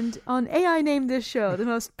 And on AI Named This Show, the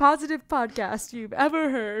most positive podcast you've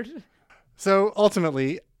ever heard. So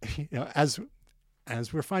ultimately, as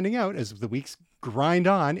we're finding out, as the weeks grind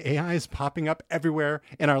on, AI is popping up everywhere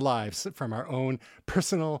in our lives, from our own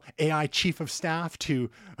personal AI chief of staff to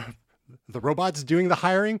the robots doing the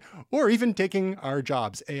hiring, or even taking our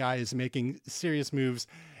jobs. AI is making serious moves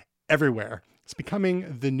everywhere. It's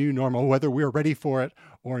becoming the new normal, whether we're ready for it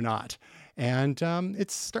or not. And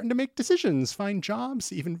it's starting to make decisions, find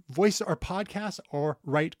jobs, even voice our podcast or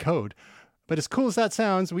write code. But as cool as that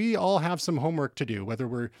sounds, we all have some homework to do, whether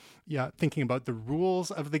we're thinking about the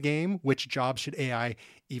rules of the game, which jobs should AI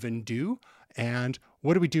even do, and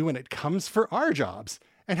what do we do when it comes for our jobs,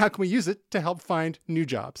 and how can we use it to help find new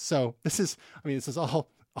jobs. So this is all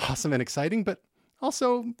awesome and exciting, but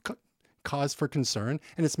also cause for concern,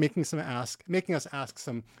 and it's making us ask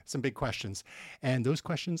some big questions. And those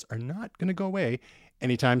questions are not going to go away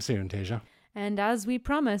anytime soon, Tasia. And as we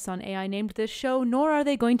promise on AI Named This Show, nor are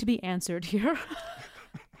they going to be answered here.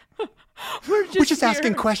 We're just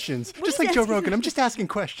asking questions. Just like Joe Rogan, I'm just asking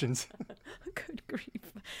questions. Good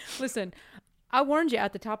grief. Listen, I warned you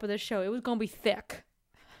at the top of this show, it was going to be thick.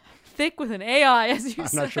 Thick with an AI, as you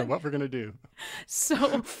said. I'm not sure what we're going to do.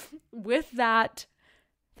 So with that,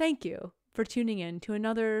 thank you for tuning in to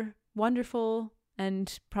another wonderful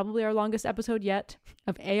and probably our longest episode yet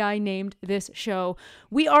of AI Named This Show.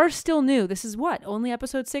 We are still new. This is only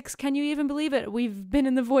episode 6. Can you even believe it? We've been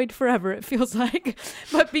in the void forever, it feels like.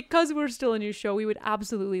 But because we're still a new show, we would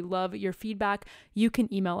absolutely love your feedback. You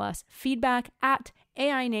can email us,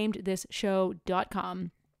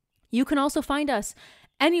 feedback@AINamedThisShow.com. You can also find us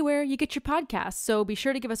anywhere you get your podcasts. So be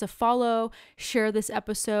sure to give us a follow, share this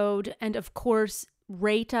episode, and of course,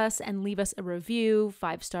 rate us and leave us a review,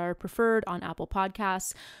 5-star preferred on Apple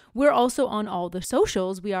Podcasts. We're also on all the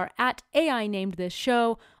socials. We are at AI Named This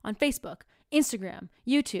Show on Facebook, Instagram,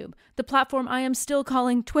 YouTube, the platform I am still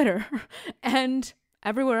calling Twitter, and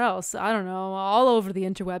everywhere else. I don't know, all over the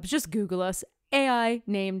interwebs. Just Google us, AI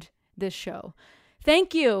Named This Show.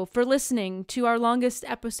 Thank you for listening to our longest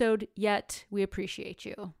episode yet. We appreciate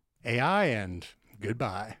you. AI and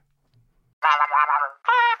goodbye.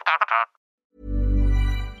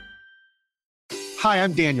 Hi,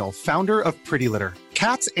 I'm Daniel, founder of Pretty Litter.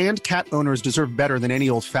 Cats and cat owners deserve better than any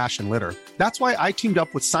old-fashioned litter. That's why I teamed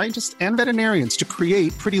up with scientists and veterinarians to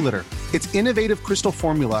create Pretty Litter. Its innovative crystal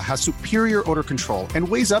formula has superior odor control and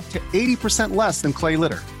weighs up to 80% less than clay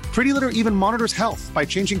litter. Pretty Litter even monitors health by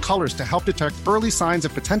changing colors to help detect early signs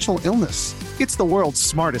of potential illness. It's the world's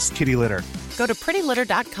smartest kitty litter. Go to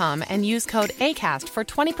prettylitter.com and use code ACAST for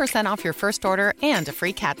 20% off your first order and a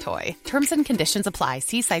free cat toy. Terms and conditions apply.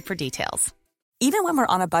 See site for details. Even when we're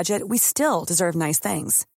on a budget, we still deserve nice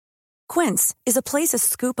things. Quince is a place to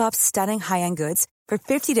scoop up stunning high-end goods for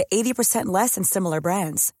 50 to 80% less than similar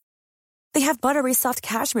brands. They have buttery soft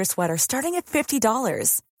cashmere sweaters starting at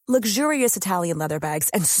 $50, luxurious Italian leather bags,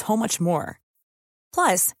 and so much more.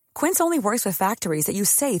 Plus, Quince only works with factories that use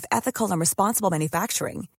safe, ethical, and responsible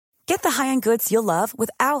manufacturing. Get the high-end goods you'll love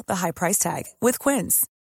without the high price tag with Quince.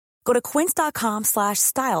 Go to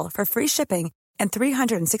quince.com/style for free shipping and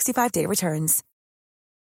 365-day returns.